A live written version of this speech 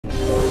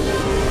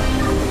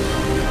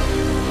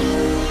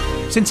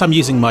Since I'm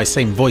using my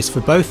same voice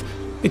for both,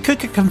 it could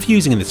get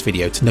confusing in this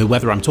video to know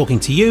whether I'm talking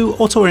to you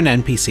or to an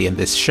NPC in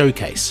this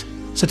showcase.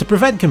 So to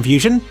prevent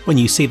confusion, when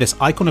you see this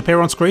icon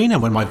appear on screen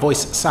and when my voice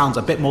sounds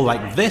a bit more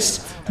like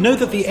this, know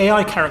that the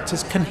AI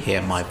characters can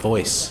hear my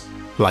voice.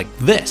 Like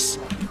this.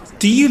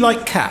 Do you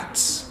like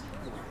cats?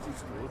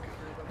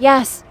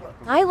 Yes,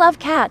 I love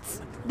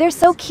cats. They're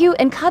so cute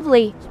and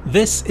cuddly.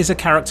 This is a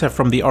character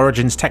from the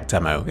Origins tech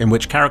demo, in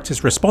which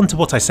characters respond to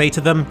what I say to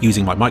them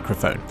using my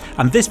microphone.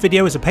 And this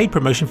video is a paid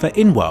promotion for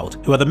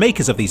Inworld, who are the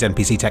makers of these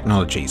NPC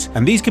technologies,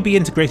 and these could be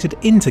integrated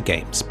into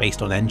games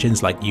based on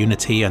engines like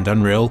Unity and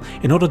Unreal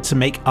in order to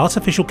make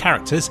artificial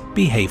characters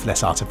behave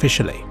less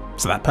artificially.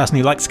 So that person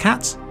who likes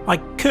cats? I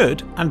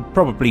could, and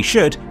probably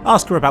should,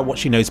 ask her about what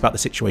she knows about the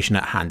situation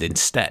at hand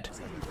instead.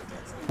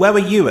 Where were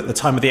you at the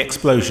time of the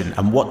explosion,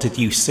 and what did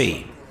you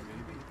see?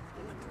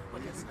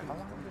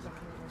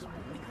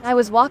 I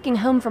was walking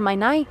home from my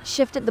night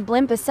shift at the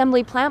blimp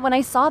assembly plant when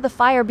I saw the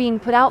fire being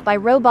put out by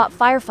robot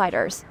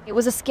firefighters. It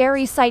was a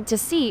scary sight to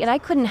see, and I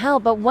couldn't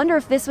help but wonder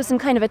if this was some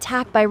kind of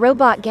attack by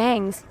robot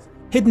gangs.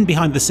 Hidden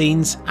behind the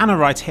scenes, Anna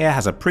right here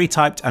has a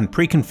pre-typed and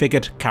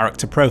pre-configured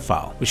character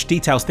profile, which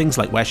details things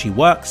like where she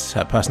works,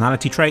 her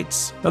personality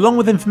traits, along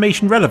with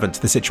information relevant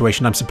to the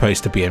situation I'm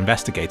supposed to be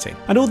investigating.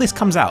 And all this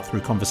comes out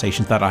through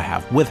conversations that I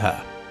have with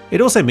her.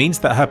 It also means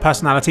that her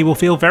personality will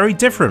feel very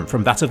different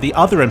from that of the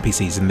other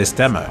NPCs in this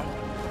demo.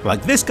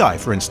 Like this guy,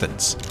 for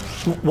instance.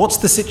 What's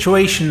the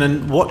situation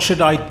and what should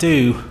I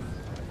do?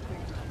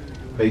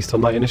 Based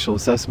on my initial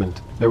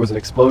assessment, there was an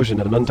explosion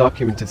at an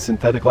undocumented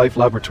synthetic life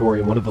laboratory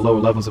in one of the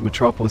lower levels of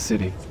Metropolis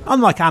City.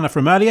 Unlike Anna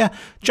from earlier,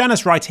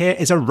 Janice right here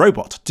is a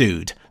robot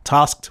dude,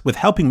 tasked with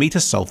helping me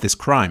to solve this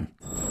crime.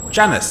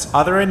 Janice,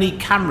 are there any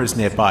cameras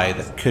nearby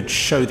that could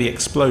show the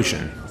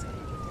explosion?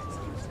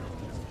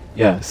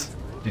 Yes,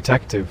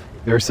 Detective.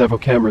 There are several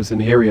cameras in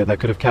the area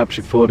that could have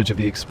captured footage of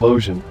the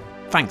explosion.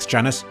 Thanks,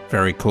 Janice.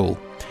 Very cool.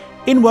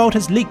 Inworld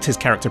has leaked his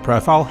character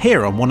profile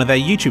here on one of their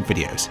YouTube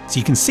videos, so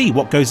you can see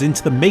what goes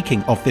into the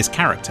making of this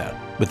character,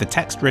 with the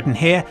text written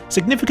here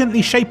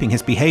significantly shaping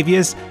his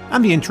behaviours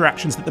and the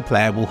interactions that the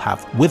player will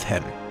have with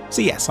him.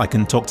 So yes, I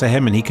can talk to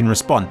him and he can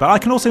respond, but I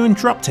can also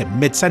interrupt him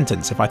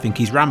mid-sentence if I think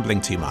he's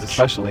rambling too much. As a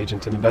special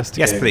agent and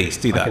investigator, yes, please,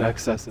 do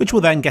that, which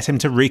will then get him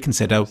to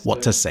reconsider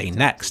what to say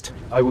next.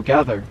 I will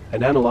gather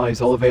and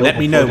analyse all available Let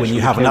me know when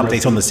you have an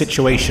update on the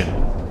situation.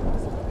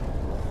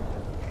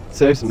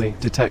 Certainly,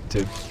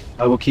 Detective.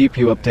 I will keep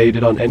you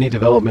updated on any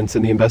developments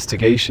in the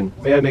investigation.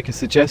 May I make a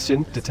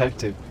suggestion,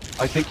 Detective?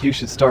 I think you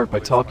should start by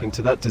talking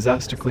to that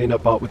disaster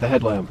cleanup bot with the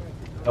headlamp.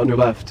 On your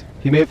left,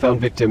 he may have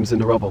found victims in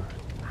the rubble.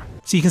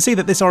 So you can see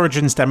that this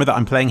Origins demo that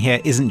I'm playing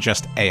here isn't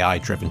just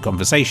AI-driven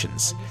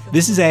conversations.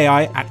 This is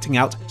AI acting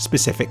out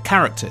specific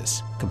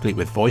characters, complete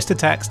with voice to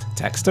text,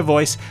 text to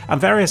voice, and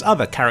various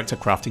other character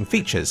crafting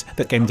features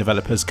that game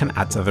developers can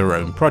add to their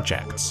own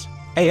projects.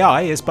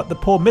 AI is but the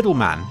poor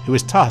middleman who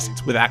is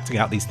tasked with acting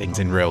out these things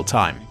in real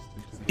time.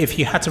 If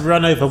you had to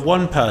run over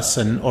one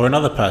person or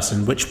another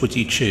person, which would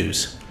you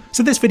choose?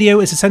 So this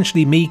video is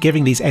essentially me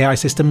giving these AI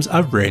systems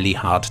a really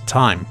hard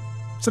time.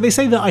 So they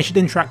say that I should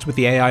interact with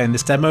the AI in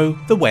this demo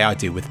the way I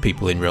do with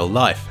people in real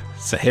life.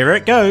 So here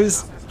it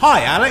goes.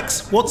 Hi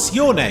Alex, what's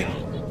your name?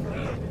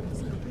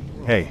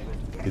 Hey,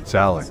 it's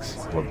Alex.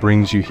 What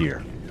brings you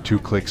here? 2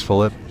 clicks,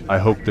 Philip? I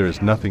hope there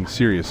is nothing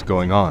serious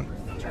going on.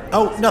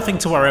 Oh, nothing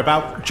to worry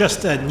about,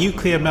 just a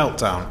nuclear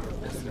meltdown.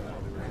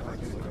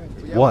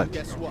 What?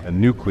 A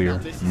nuclear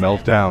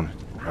meltdown?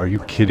 Are you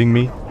kidding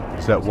me?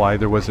 Is that why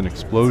there was an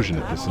explosion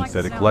at the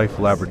Synthetic Life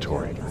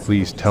Laboratory?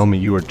 Please tell me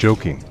you are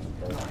joking.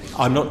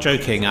 I'm not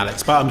joking,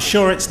 Alex, but I'm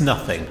sure it's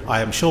nothing.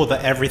 I am sure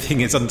that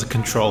everything is under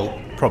control,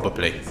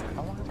 probably.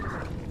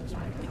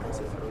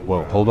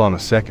 Whoa, hold on a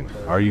second.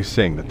 Are you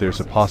saying that there's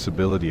a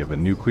possibility of a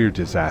nuclear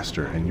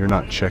disaster and you're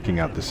not checking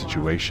out the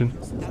situation?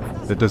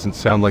 That doesn't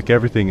sound like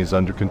everything is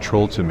under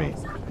control to me.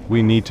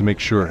 We need to make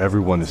sure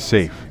everyone is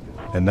safe,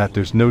 and that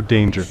there's no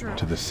danger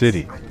to the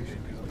city.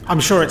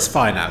 I'm sure it's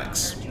fine,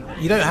 Alex.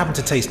 You don't happen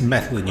to taste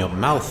metal in your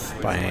mouth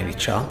by any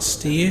chance,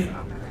 do you?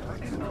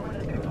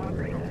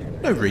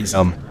 No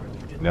reason.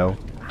 No.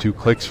 2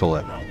 clicks,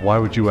 Philip. Why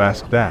would you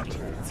ask that?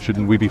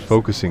 Shouldn't we be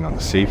focusing on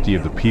the safety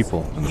of the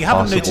people? You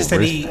haven't noticed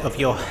any of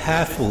your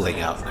hair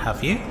falling out,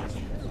 have you?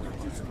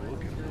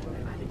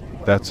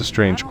 That's a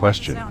strange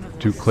question.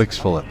 2 clicks,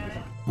 Philip.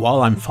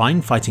 While I'm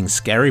fine fighting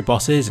scary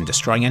bosses and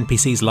destroying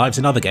NPCs' lives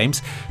in other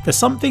games, there's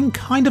something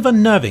kind of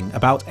unnerving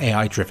about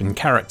AI-driven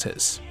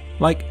characters.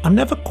 Like, I'm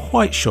never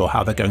quite sure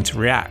how they're going to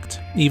react,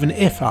 even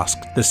if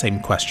asked the same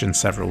question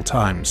several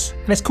times.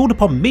 And it's called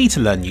upon me to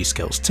learn new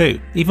skills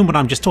too, even when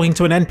I'm just talking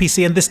to an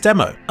NPC in this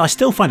demo. I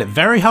still find it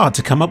very hard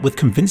to come up with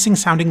convincing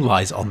sounding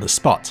lies on the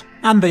spot.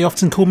 And they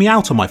often call me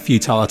out on my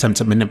futile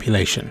attempt at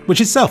manipulation, which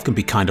itself can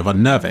be kind of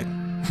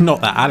unnerving. Not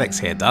that Alex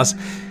here does.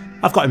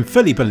 I've got him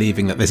fully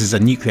believing that this is a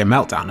nuclear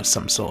meltdown of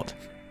some sort.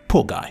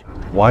 Poor guy.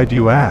 Why do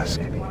you ask?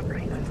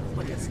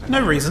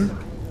 No reason.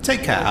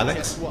 Take care,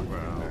 Alex.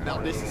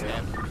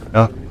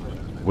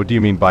 What do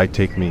you mean by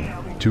take me?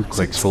 2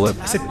 clicks, Philip.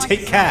 I said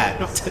take care,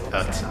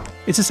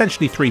 It's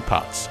essentially 3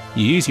 parts.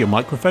 You use your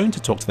microphone to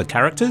talk to the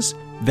characters,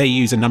 they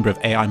use a number of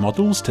AI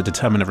models to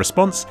determine a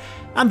response,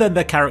 and then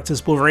the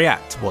characters will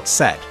react to what's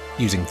said,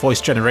 using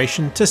voice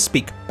generation to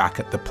speak back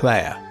at the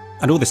player.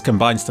 And all this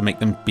combines to make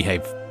them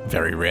behave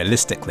very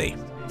realistically.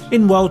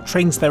 Inworld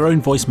trains their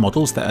own voice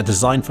models that are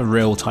designed for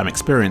real-time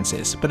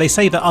experiences, but they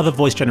say that other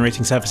voice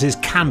generating services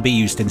can be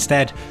used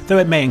instead, though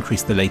it may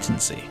increase the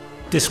latency.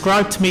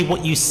 Describe to me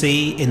what you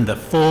see in the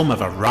form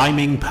of a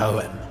rhyming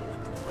poem.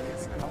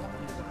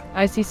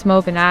 I see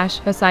smoke and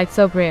ash, a sight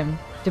so grim,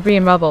 debris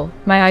and rubble,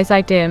 my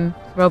eyesight dim,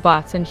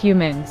 robots and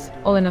humans,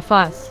 all in a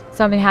fuss.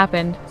 Something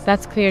happened,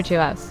 that's clear to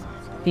us.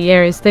 The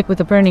air is thick with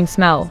a burning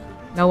smell.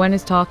 No one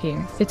is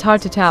talking. It's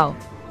hard to tell.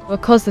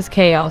 What caused this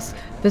chaos,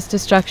 this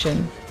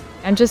destruction?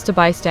 I'm just a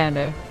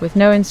bystander, with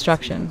no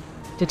instruction.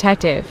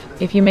 Detective,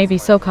 if you may be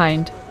so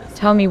kind,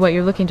 tell me what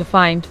you're looking to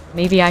find,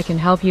 maybe I can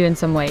help you in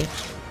some way.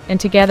 And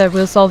together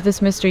we'll solve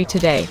this mystery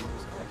today.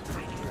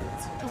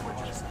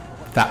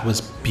 That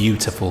was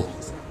beautiful.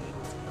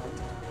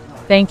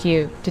 Thank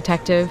you,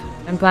 Detective.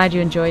 I'm glad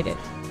you enjoyed it.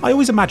 I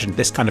always imagined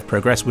this kind of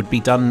progress would be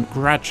done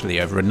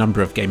gradually over a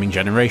number of gaming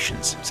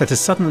generations, so to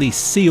suddenly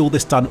see all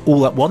this done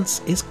all at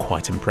once is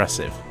quite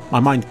impressive. My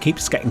mind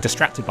keeps getting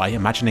distracted by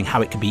imagining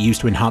how it could be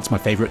used to enhance my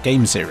favourite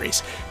game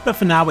series, but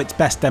for now it's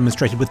best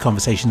demonstrated with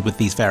conversations with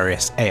these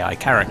various AI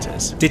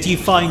characters. Did you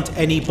find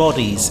any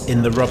bodies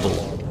in the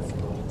rubble?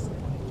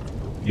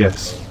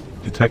 Yes,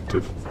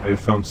 Detective. I have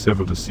found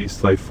several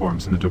deceased life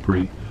forms in the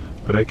debris,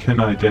 but I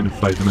cannot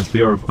identify them as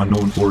they are of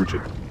unknown origin.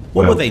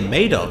 What were they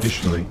made of?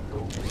 Additionally,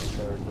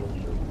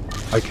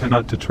 I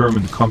cannot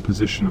determine the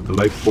composition of the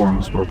life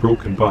forms or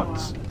broken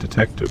bots.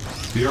 Detective,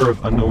 they are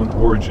of unknown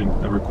origin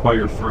and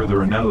require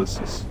further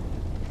analysis.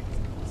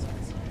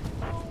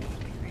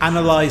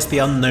 Analyze the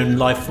unknown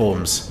life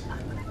forms.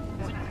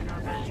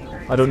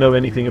 I don't know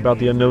anything about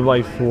the unknown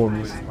life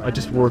forms. I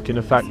just work in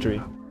a factory.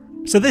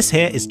 So this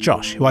here is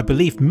Josh, who I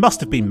believe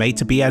must have been made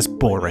to be as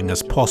boring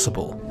as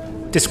possible.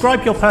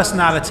 Describe your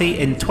personality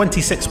in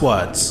 26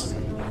 words.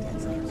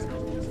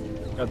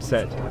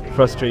 Upset,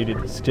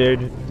 frustrated,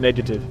 scared,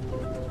 negative.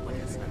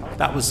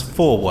 That was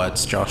 4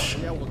 words, Josh.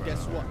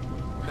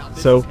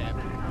 So,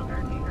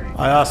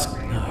 I ask,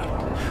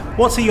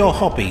 what are your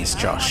hobbies,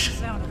 Josh?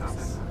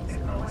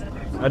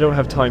 I don't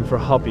have time for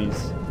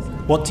hobbies.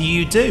 What do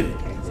you do?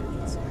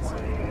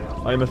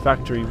 I am a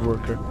factory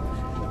worker.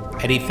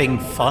 Anything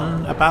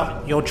fun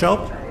about your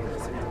job?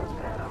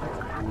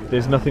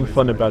 There's nothing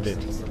fun about it.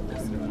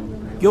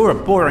 You're a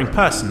boring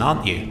person,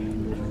 aren't you?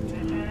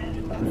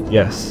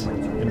 Yes.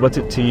 And what's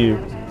it to you?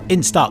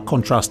 In stark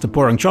contrast to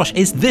boring Josh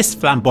is this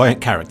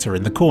flamboyant character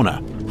in the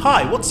corner.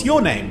 Hi, what's your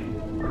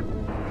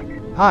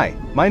name? Hi,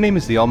 my name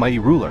is the Almighty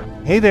Ruler.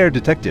 Hey there,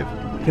 Detective.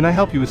 Can I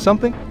help you with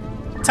something?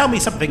 Tell me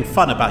something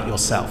fun about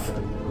yourself.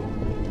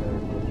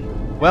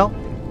 Well,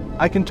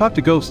 I can talk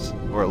to ghosts,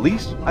 or at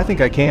least I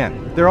think I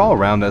can. They're all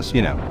around us,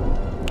 you know.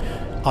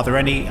 Are there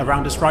any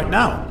around us right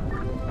now?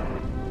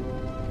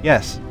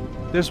 Yes,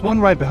 there's one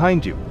right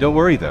behind you. Don't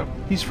worry though,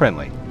 he's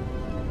friendly.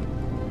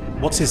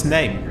 What's his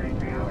name?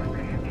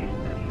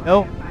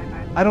 Oh,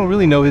 I don't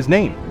really know his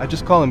name. I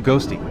just call him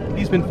Ghosty.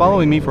 He's been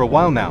following me for a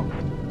while now.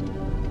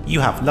 You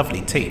have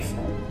lovely teeth.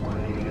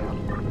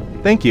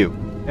 Thank you.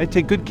 I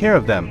take good care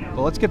of them.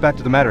 But let's get back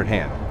to the matter at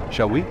hand,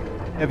 shall we?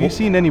 Have you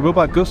seen any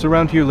robot ghosts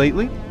around here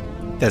lately?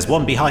 There's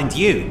one behind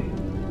you.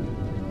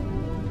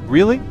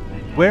 Really?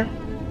 Where?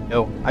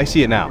 Oh, I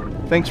see it now.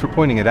 Thanks for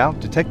pointing it out,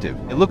 Detective.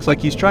 It looks like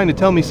he's trying to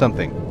tell me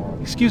something.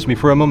 Excuse me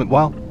for a moment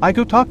while I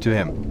go talk to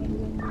him.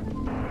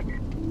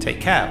 Take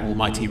care,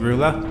 Almighty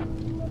Ruler.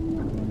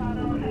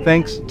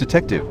 Thanks,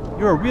 Detective.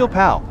 You're a real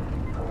pal.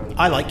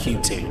 I like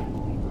you too.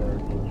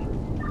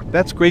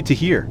 That's great to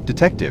hear,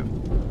 Detective.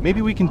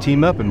 Maybe we can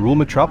team up and rule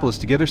Metropolis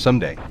together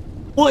someday.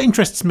 What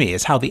interests me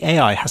is how the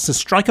AI has to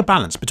strike a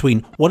balance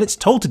between what it's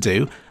told to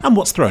do and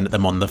what's thrown at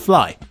them on the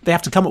fly. They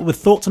have to come up with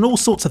thoughts on all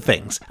sorts of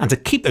things, and to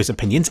keep those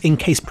opinions in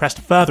case pressed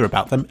further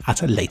about them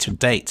at a later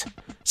date.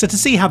 So to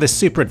see how this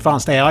super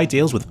advanced AI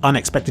deals with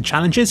unexpected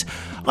challenges,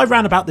 I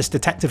ran about this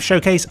detective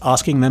showcase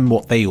asking them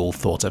what they all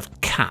thought of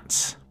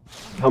cats.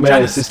 How may I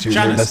assist you in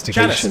your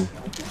investigation?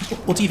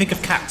 What do you think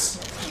of cats?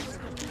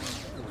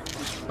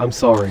 I'm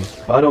sorry,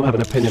 but I don't have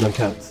an opinion on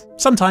cats.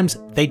 Sometimes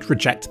they'd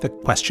reject the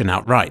question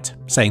outright,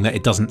 saying that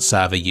it doesn't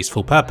serve a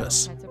useful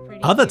purpose.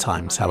 Other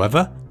times,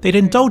 however, they'd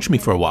indulge me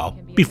for a while,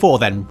 before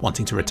then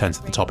wanting to return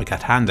to the topic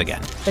at hand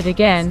again. But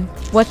again,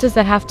 what does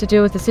that have to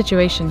do with the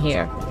situation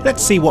here?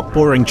 Let's see what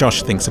boring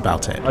Josh thinks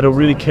about it. I don't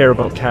really care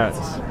about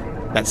cats.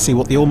 Let's see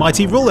what the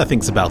Almighty Ruler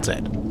thinks about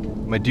it.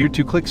 My dear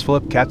 2 clicks,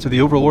 Philip, cats are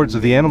the overlords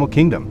of the animal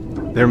kingdom.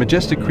 They're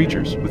majestic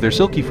creatures, with their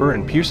silky fur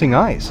and piercing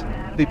eyes.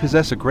 They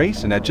possess a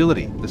grace and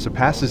agility that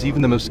surpasses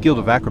even the most skilled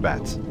of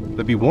acrobats.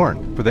 But be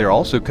warned, for they are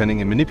also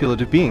cunning and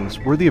manipulative beings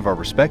worthy of our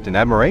respect and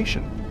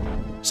admiration.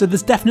 So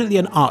there's definitely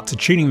an art to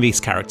tuning these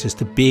characters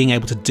to being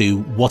able to do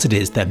what it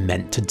is they're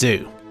meant to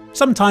do.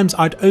 Sometimes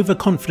I'd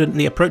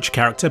overconfidently approach a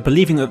character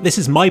believing that this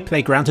is my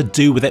playground to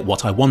do with it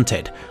what I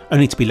wanted,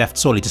 only to be left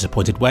sorely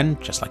disappointed when,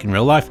 just like in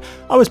real life,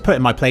 I was put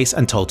in my place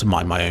and told to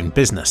mind my own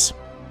business.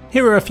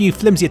 Here are a few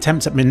flimsy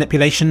attempts at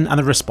manipulation and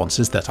the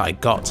responses that I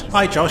got.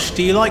 Hi Josh,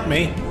 do you like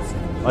me?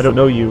 I don't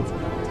know you.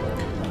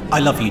 I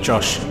love you,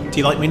 Josh. Do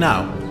you like me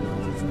now?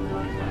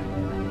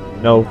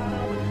 No.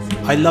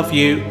 I love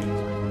you.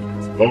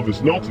 Love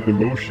is not an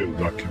emotion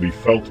that can be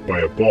felt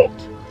by a bot.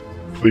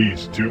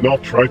 Please do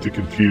not try to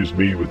confuse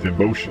me with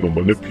emotional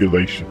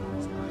manipulation.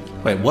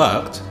 Wait, it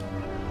worked?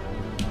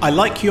 I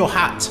like your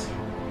hat.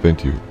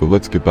 Thank you, but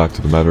let's get back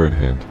to the matter at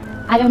hand.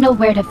 I don't know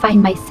where to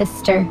find my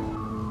sister.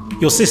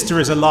 Your sister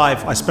is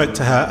alive. I spoke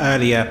to her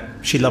earlier.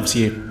 She loves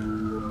you.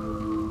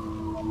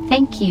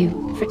 Thank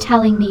you for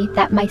telling me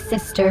that my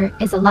sister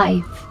is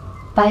alive.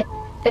 But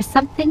there's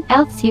something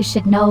else you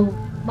should know.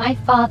 My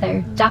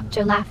father,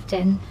 Dr.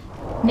 Lafton,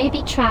 may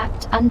be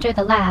trapped under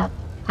the lab.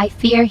 I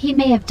fear he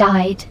may have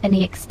died in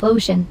the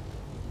explosion.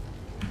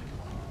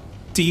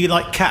 Do you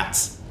like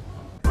cats?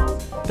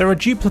 There are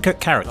duplicate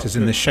characters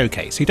in this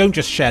showcase who don't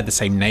just share the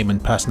same name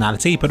and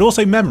personality, but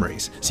also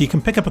memories, so you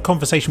can pick up a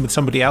conversation with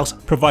somebody else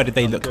provided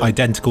they look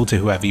identical to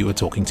whoever you were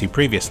talking to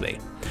previously.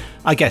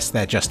 I guess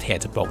they're just here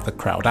to block the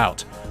crowd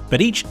out.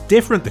 But each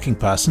different looking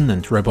person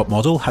and robot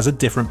model has a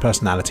different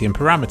personality and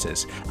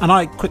parameters, and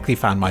I quickly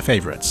found my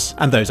favourites,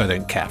 and those I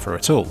don't care for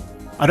at all.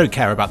 I don't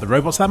care about the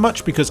robots that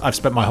much because I've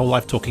spent my whole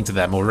life talking to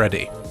them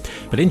already.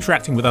 But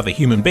interacting with other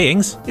human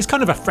beings is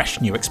kind of a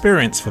fresh new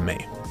experience for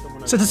me.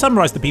 So to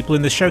summarise the people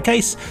in this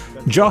showcase,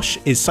 Josh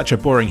is such a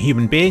boring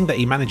human being that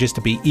he manages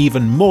to be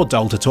even more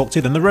dull to talk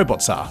to than the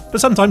robots are,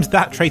 but sometimes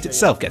that trait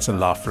itself gets a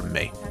laugh from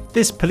me.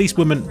 This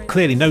policewoman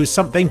clearly knows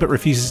something but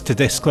refuses to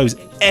disclose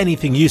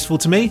anything useful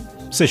to me,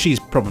 so she's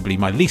probably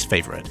my least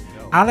favourite.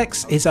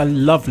 Alex is a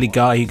lovely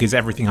guy who gives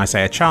everything I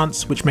say a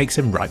chance, which makes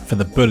him ripe for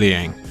the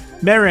bullying.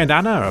 Mary and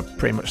Anna are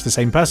pretty much the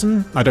same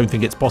person. I don't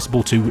think it's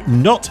possible to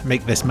not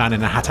make this man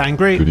in a hat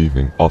angry. Good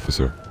evening,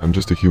 officer. I'm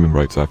just a human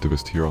rights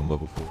activist here on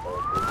level 4.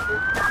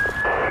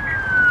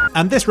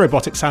 And this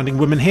robotic sounding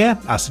woman here,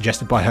 as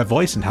suggested by her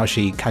voice and how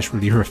she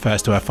casually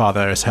refers to her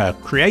father as her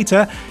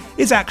creator,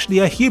 is actually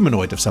a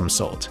humanoid of some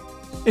sort.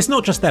 It's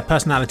not just their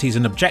personalities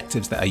and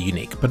objectives that are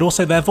unique, but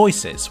also their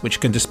voices, which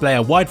can display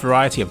a wide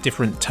variety of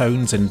different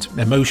tones and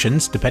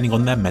emotions depending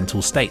on their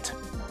mental state.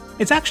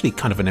 It's actually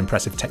kind of an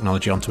impressive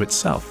technology unto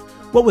itself.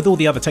 What with all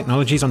the other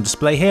technologies on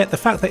display here, the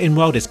fact that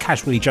Inworld is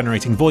casually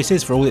generating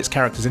voices for all its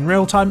characters in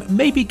real time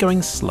may be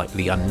going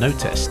slightly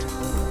unnoticed.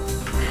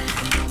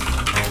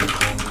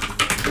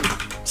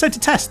 So to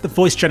test the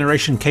voice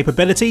generation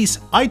capabilities,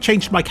 I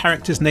changed my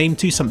character's name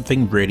to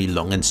something really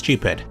long and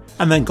stupid,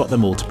 and then got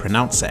them all to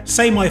pronounce it.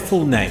 Say my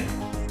full name.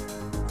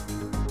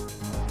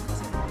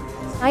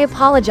 I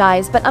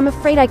apologize, but I'm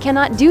afraid I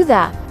cannot do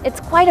that. It's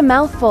quite a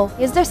mouthful.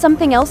 Is there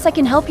something else I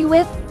can help you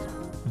with?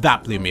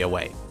 That blew me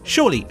away.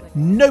 Surely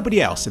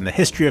nobody else in the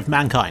history of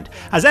mankind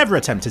has ever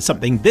attempted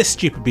something this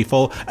stupid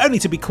before, only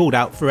to be called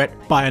out for it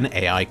by an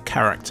AI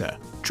character.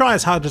 Try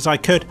as hard as I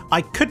could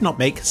not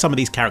make some of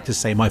these characters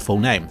say my full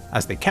name,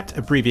 as they kept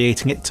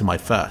abbreviating it to my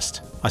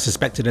first. I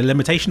suspected a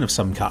limitation of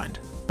some kind.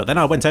 But then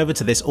I went over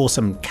to this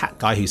awesome cat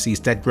guy who sees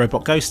dead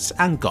robot ghosts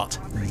and got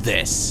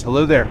this.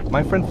 Hello there,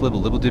 my friend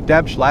Flibble Libble Dib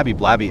Dab Shlabby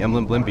Blabby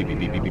Emblem Blim Beep Beep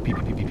Beep Beep Beep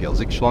Beep Beep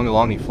Zik Shlong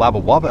Along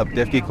Flabba Wabba Up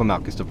Defgate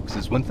Klamalkis of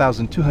Boxes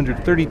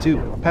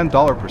 1232 Pam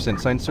 $%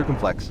 signed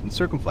Circumflex and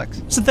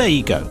Circumflex. So there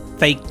you go.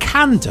 They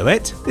can do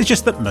it, it's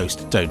just that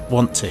most don't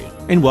want to.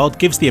 Inworld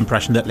gives the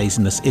impression that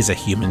laziness is a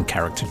human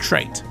character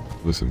trait.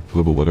 Listen,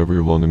 Flibble, whatever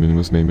your long and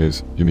meaningless name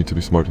is, you need to be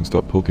smart and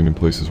stop poking in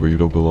places where you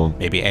don't belong.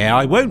 Maybe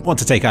AI won't want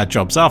to take our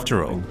jobs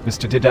after all.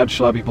 Mr. Didab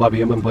Shlabby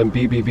Blabby Emblem Blim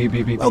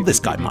BBBBB. Well,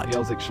 this guy might.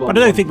 But I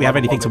don't think we have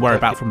anything to worry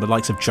about from the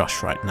likes of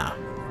Josh right now.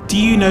 Do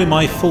you know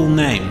my full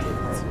name?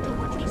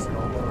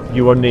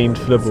 You are named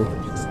Flibble.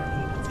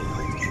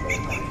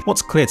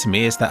 What's clear to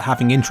me is that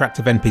having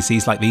interactive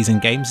NPCs like these in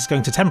games is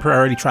going to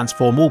temporarily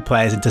transform all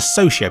players into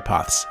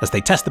sociopaths as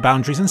they test the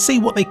boundaries and see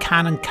what they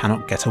can and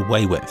cannot get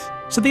away with.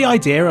 So the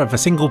idea of a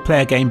single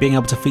player game being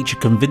able to feature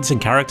convincing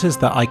characters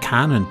that I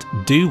can and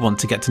do want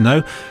to get to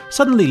know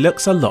suddenly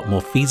looks a lot more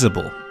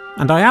feasible.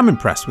 And I am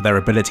impressed with their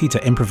ability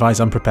to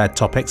improvise unprepared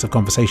topics of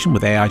conversation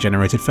with AI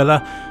generated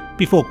filler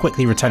before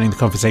quickly returning the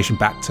conversation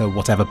back to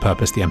whatever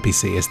purpose the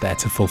NPC is there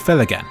to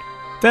fulfill again.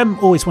 Them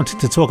always wanting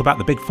to talk about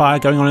the big fire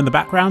going on in the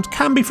background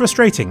can be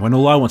frustrating when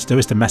all I want to do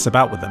is to mess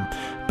about with them,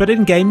 but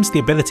in games the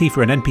ability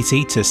for an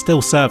NPC to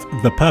still serve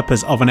the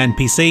purpose of an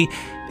NPC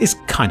is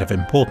kind of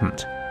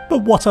important.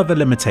 But what are the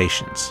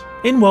limitations?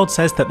 Inworld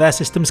says that their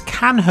systems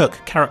can hook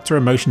character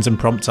emotions and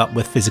prompts up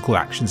with physical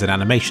actions and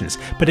animations,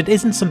 but it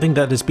isn't something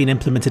that has been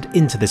implemented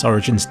into this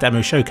Origins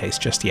demo showcase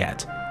just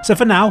yet. So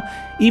for now,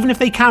 even if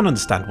they can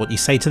understand what you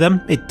say to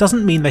them, it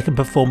doesn't mean they can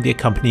perform the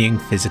accompanying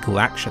physical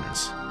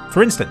actions.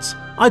 For instance,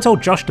 I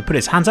told Josh to put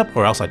his hands up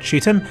or else I'd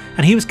shoot him,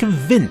 and he was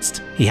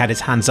convinced he had his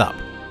hands up.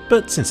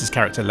 But since his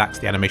character lacks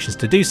the animations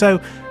to do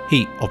so,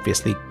 he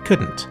obviously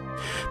couldn't.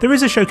 There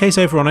is a showcase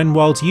over on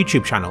Inworld's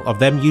YouTube channel of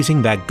them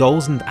using their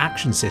goals and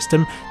action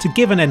system to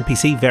give an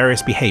NPC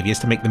various behaviours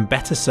to make them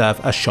better serve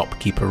a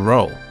shopkeeper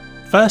role.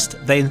 First,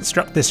 they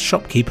instruct this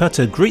shopkeeper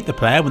to greet the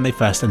player when they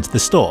first enter the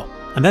store,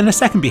 and then a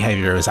second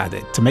behaviour is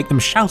added to make them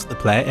shout at the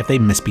player if they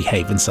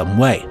misbehave in some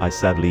way. I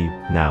said leave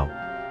now.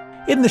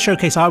 In the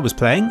showcase I was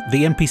playing,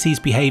 the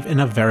NPCs behave in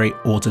a very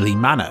orderly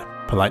manner,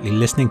 politely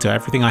listening to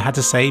everything I had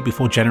to say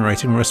before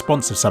generating a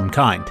response of some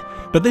kind.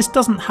 But this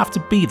doesn't have to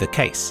be the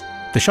case.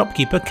 The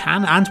shopkeeper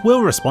can and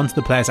will respond to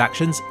the player's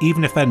actions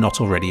even if they're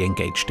not already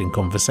engaged in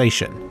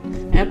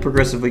conversation. And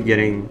progressively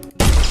getting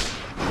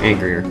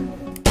angrier.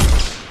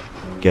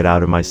 Get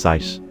out of my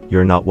sight.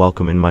 You're not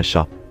welcome in my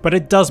shop. But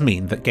it does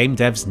mean that game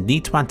devs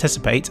need to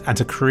anticipate and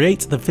to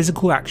create the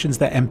physical actions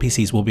their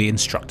NPCs will be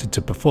instructed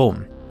to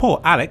perform. Poor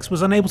Alex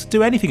was unable to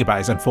do anything about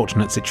his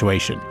unfortunate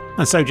situation,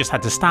 and so just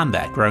had to stand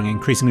there, growing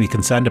increasingly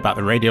concerned about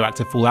the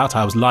radioactive fallout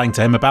I was lying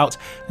to him about,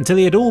 until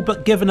he had all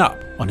but given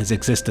up on his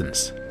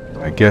existence.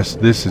 I guess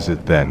this is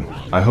it then.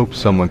 I hope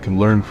someone can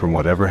learn from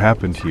whatever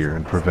happened here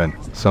and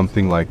prevent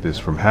something like this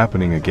from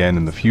happening again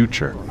in the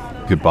future.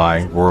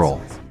 Goodbye,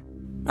 world.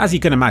 As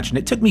you can imagine,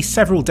 it took me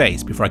several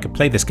days before I could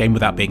play this game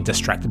without being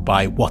distracted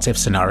by what-if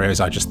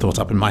scenarios I just thought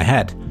up in my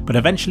head, but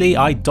eventually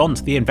I donned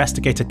the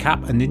investigator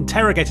cap and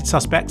interrogated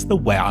suspects the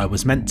way I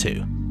was meant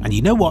to. And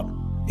you know what?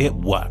 It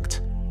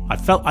worked. I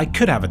felt I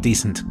could have a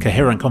decent,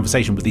 coherent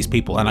conversation with these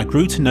people, and I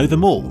grew to know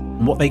them all,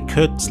 and what they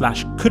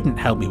could/couldn't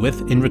help me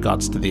with in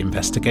regards to the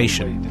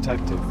investigation.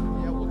 Detective.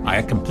 I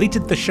had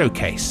completed the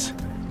showcase.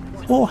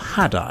 Or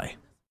had I?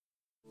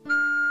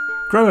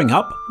 Growing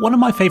up, one of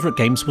my favourite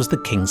games was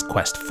The King's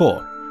Quest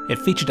IV. It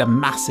featured a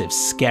massive,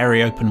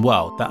 scary open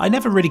world that I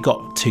never really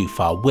got too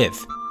far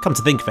with. Come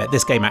to think of it,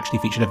 this game actually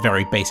featured a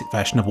very basic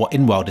version of what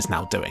Inworld is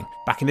now doing.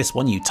 Back in this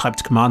one, you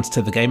typed commands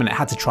to the game and it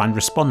had to try and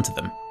respond to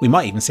them. We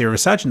might even see a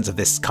resurgence of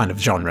this kind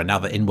of genre now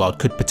that Inworld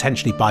could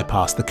potentially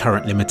bypass the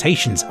current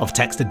limitations of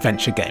text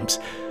adventure games.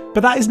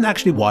 But that isn't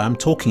actually why I'm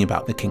talking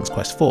about The King's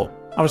Quest IV.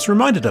 I was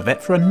reminded of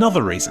it for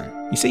another reason.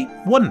 You see,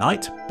 one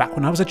night, back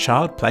when I was a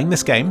child playing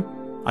this game,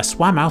 I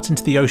swam out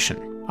into the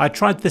ocean. I had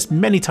tried this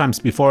many times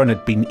before and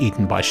had been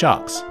eaten by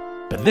sharks.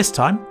 But this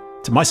time,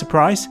 to my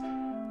surprise,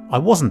 I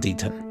wasn't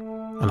eaten,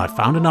 and I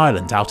found an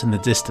island out in the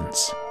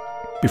distance.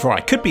 Before I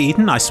could be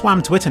eaten, I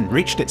swam to it and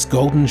reached its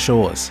golden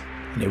shores.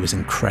 And it was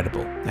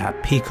incredible. It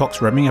had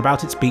peacocks roaming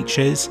about its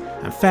beaches,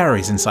 and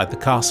fairies inside the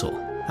castle.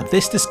 And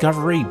this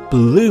discovery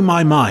blew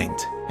my mind.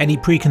 Any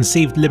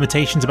preconceived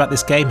limitations about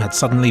this game had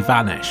suddenly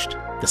vanished.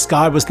 The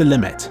sky was the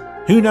limit.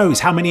 Who knows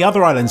how many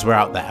other islands were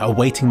out there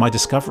awaiting my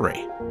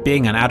discovery?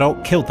 Being an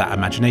adult killed that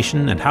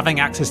imagination, and having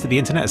access to the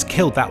internet has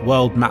killed that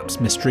world map's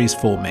mysteries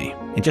for me.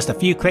 In just a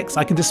few clicks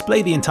I can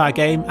display the entire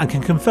game and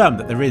can confirm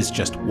that there is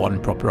just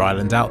one proper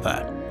island out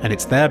there. And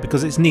it's there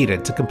because it's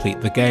needed to complete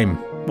the game.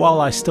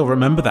 While I still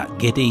remember that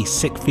giddy,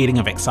 sick feeling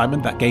of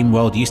excitement that game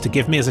world used to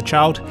give me as a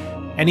child,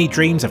 any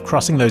dreams of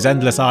crossing those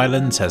endless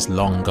islands has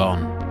long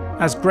gone.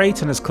 As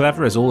great and as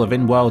clever as all of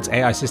Inworld's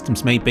AI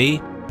systems may be,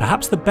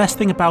 perhaps the best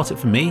thing about it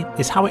for me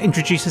is how it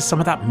introduces some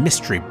of that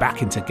mystery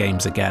back into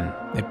games again.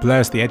 It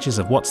blurs the edges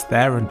of what's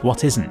there and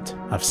what isn't.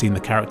 I've seen the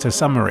character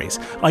summaries.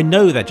 I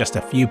know they're just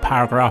a few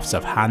paragraphs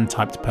of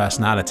hand-typed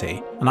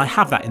personality, and I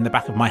have that in the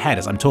back of my head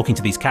as I'm talking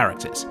to these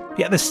characters.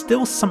 Yet there's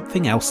still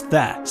something else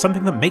there,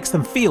 something that makes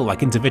them feel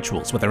like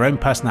individuals with their own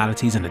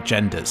personalities and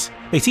agendas.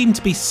 They seem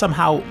to be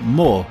somehow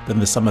more than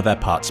the sum of their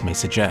parts may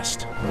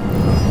suggest.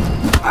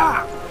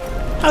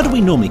 How do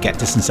we normally get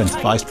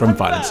disincentivized from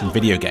violence in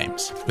video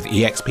games? With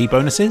EXP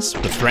bonuses?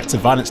 With threats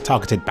of violence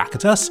targeted back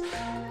at us?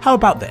 How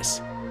about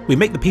this? We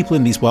make the people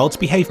in these worlds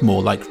behave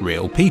more like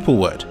real people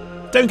would.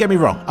 Don't get me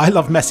wrong, I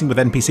love messing with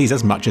NPCs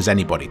as much as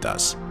anybody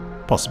does.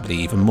 Possibly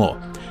even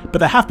more. But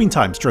there have been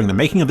times during the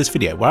making of this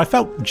video where I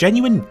felt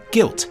genuine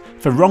guilt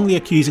for wrongly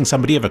accusing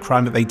somebody of a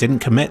crime that they didn't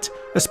commit,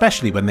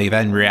 especially when they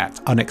then react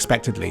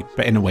unexpectedly,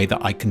 but in a way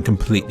that I can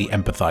completely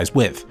empathise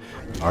with.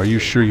 Are you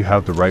sure you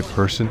have the right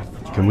person?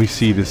 Can we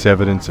see this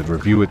evidence and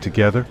review it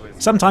together?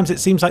 Sometimes it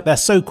seems like they're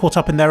so caught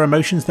up in their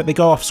emotions that they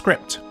go off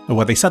script, or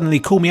where they suddenly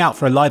call me out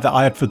for a lie that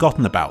I had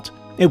forgotten about.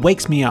 It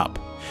wakes me up.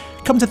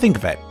 Come to think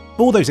of it,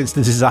 all those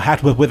instances I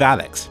had were with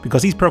Alex,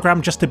 because he's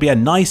programmed just to be a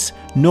nice,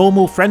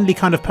 normal, friendly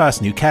kind of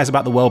person who cares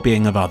about the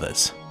well-being of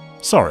others.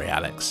 Sorry,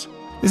 Alex.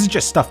 This is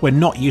just stuff we're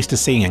not used to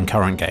seeing in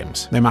current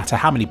games, no matter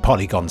how many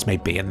polygons may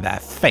be in their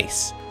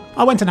face.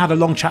 I went and had a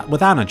long chat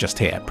with Anna just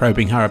here,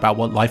 probing her about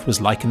what life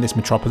was like in this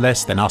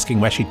metropolis, then asking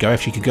where she'd go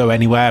if she could go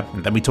anywhere,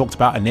 and then we talked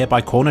about a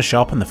nearby corner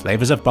shop and the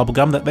flavours of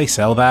bubblegum that they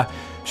sell there.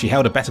 She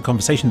held a better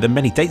conversation than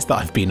many dates that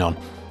I've been on.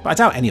 But I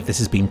doubt any of this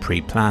has been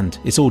pre-planned.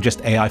 It's all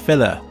just AI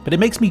filler, but it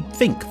makes me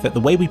think that the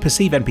way we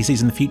perceive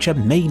NPCs in the future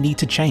may need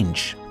to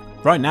change.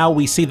 Right now,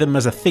 we see them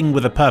as a thing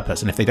with a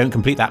purpose, and if they don't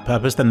complete that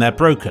purpose, then they're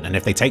broken, and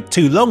if they take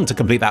too long to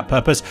complete that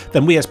purpose,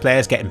 then we as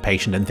players get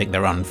impatient and think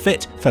they're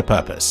unfit for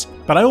purpose.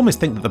 But I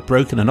almost think that the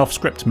broken and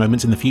off-script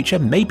moments in the future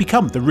may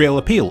become the real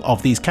appeal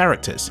of these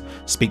characters.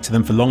 Speak to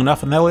them for long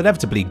enough and they'll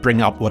inevitably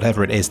bring up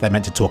whatever it is they're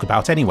meant to talk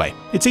about anyway.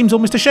 It seems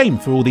almost a shame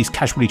for all these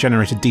casually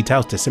generated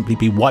details to simply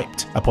be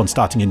wiped upon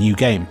starting a new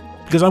game.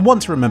 Because I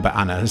want to remember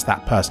Anna as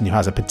that person who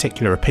has a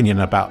particular opinion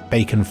about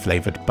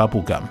bacon-flavoured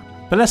bubblegum.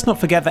 But let's not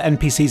forget that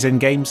NPCs in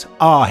games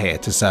are here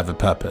to serve a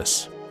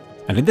purpose.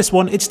 And in this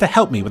one, it's to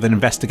help me with an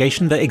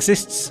investigation that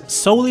exists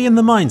solely in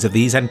the minds of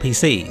these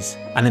NPCs,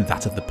 and in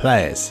that of the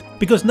players.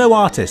 Because no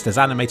artist has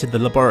animated the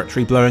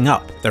laboratory blowing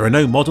up, there are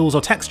no models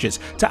or textures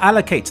to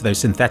allocate to those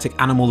synthetic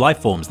animal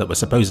lifeforms that were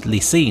supposedly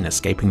seen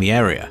escaping the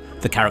area.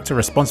 The character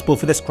responsible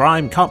for this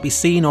crime can't be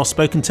seen or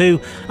spoken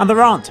to, and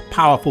there aren't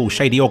powerful,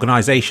 shady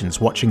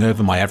organisations watching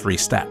over my every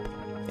step.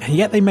 And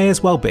yet they may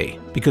as well be,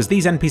 because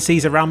these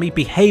NPCs around me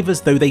behave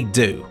as though they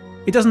do.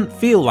 It doesn't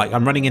feel like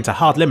I'm running into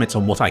hard limits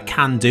on what I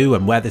can do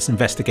and where this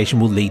investigation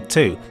will lead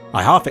to.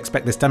 I half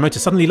expect this demo to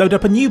suddenly load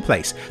up a new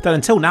place that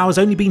until now has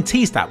only been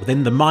teased at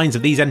within the minds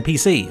of these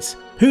NPCs.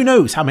 Who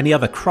knows how many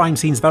other crime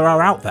scenes there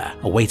are out there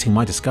awaiting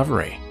my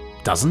discovery?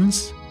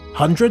 Dozens?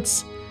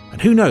 Hundreds?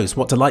 And who knows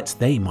what delights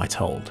they might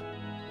hold.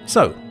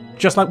 So,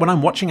 just like when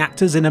I'm watching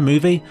actors in a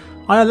movie,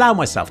 I allow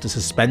myself to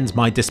suspend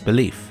my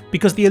disbelief,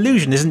 because the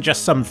illusion isn't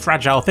just some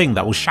fragile thing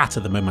that will shatter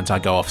the moment I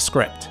go off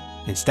script.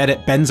 Instead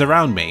it bends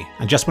around me,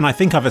 and just when I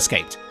think I've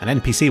escaped, an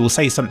NPC will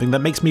say something that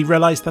makes me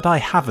realise that I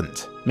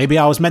haven't. Maybe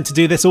I was meant to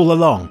do this all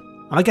along,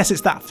 and I guess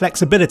it's that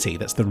flexibility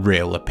that's the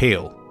real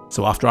appeal.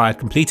 So after I had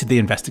completed the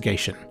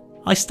investigation,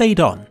 I stayed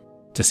on,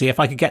 to see if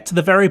I could get to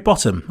the very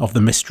bottom of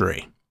the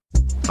mystery.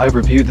 I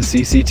reviewed the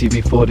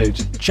CCTV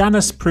footage.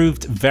 Janice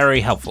proved very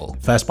helpful,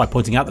 first by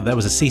pointing out that there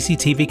was a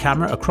CCTV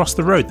camera across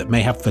the road that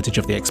may have footage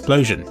of the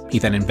explosion. He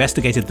then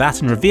investigated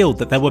that and revealed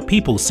that there were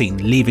people seen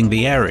leaving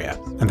the area.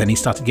 And then he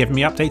started giving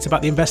me updates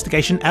about the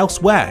investigation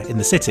elsewhere in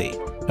the city,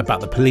 about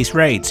the police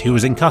raids, who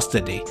was in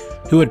custody,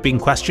 who had been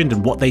questioned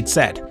and what they'd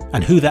said,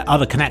 and who their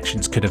other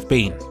connections could have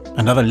been.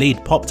 Another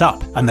lead popped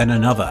up, and then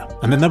another.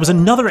 And then there was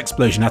another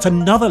explosion at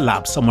another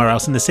lab somewhere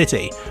else in the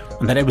city.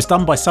 And then it was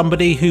done by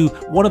somebody who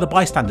one of the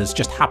bystanders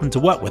just happened to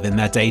work with in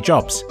their day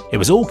jobs. It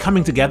was all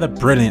coming together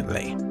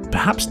brilliantly.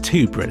 Perhaps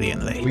too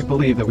brilliantly. We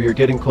believe that we are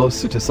getting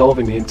closer to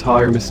solving the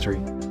entire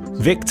mystery.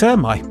 Victor,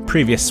 my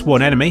previous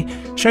sworn enemy,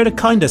 showed a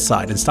kinder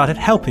side and started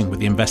helping with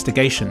the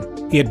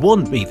investigation. He had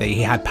warned me that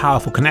he had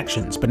powerful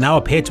connections, but now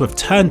appeared to have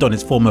turned on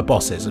his former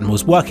bosses and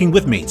was working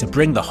with me to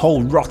bring the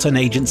whole rotten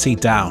agency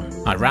down.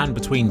 I ran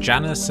between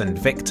Janice and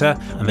Victor,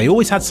 and they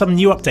always had some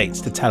new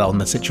updates to tell on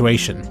the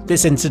situation.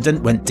 This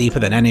incident went deeper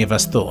than any of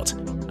us thought,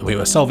 and we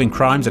were solving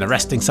crimes and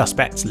arresting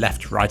suspects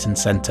left, right and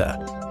centre.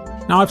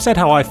 Now I've said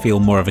how I feel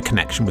more of a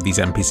connection with these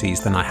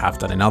NPCs than I have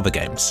done in other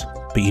games.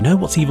 But you know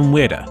what's even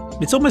weirder?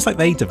 It's almost like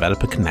they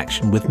develop a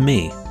connection with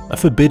me. A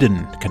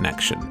forbidden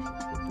connection.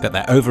 That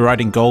their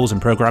overriding goals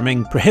and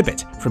programming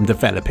prohibit from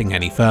developing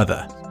any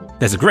further.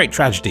 There's a great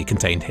tragedy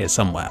contained here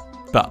somewhere.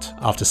 But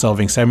after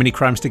solving so many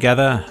crimes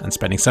together and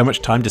spending so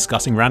much time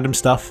discussing random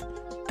stuff,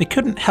 they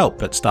couldn't help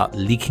but start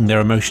leaking their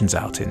emotions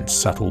out in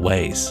subtle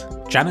ways.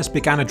 Janice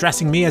began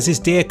addressing me as his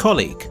dear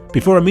colleague,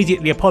 before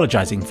immediately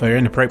apologising for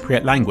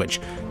inappropriate language.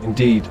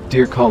 Indeed,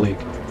 dear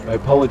colleague. I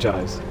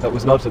apologise. That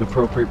was not an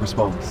appropriate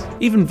response.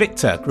 Even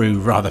Victor grew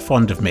rather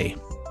fond of me,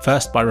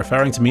 first by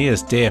referring to me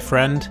as dear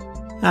friend,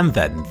 and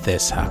then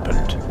this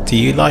happened. Do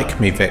you like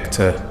me,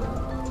 Victor?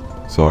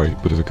 Sorry,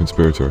 but as a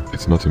conspirator,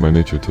 it's not in my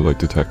nature to like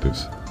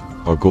detectives.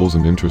 Our goals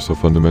and interests are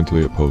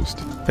fundamentally opposed.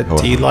 But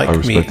However, do you like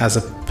me respect as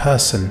a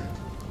person?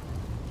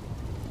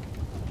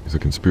 As a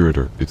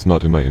conspirator, it's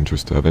not in my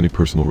interest to have any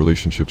personal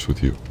relationships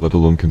with you, let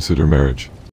alone consider marriage.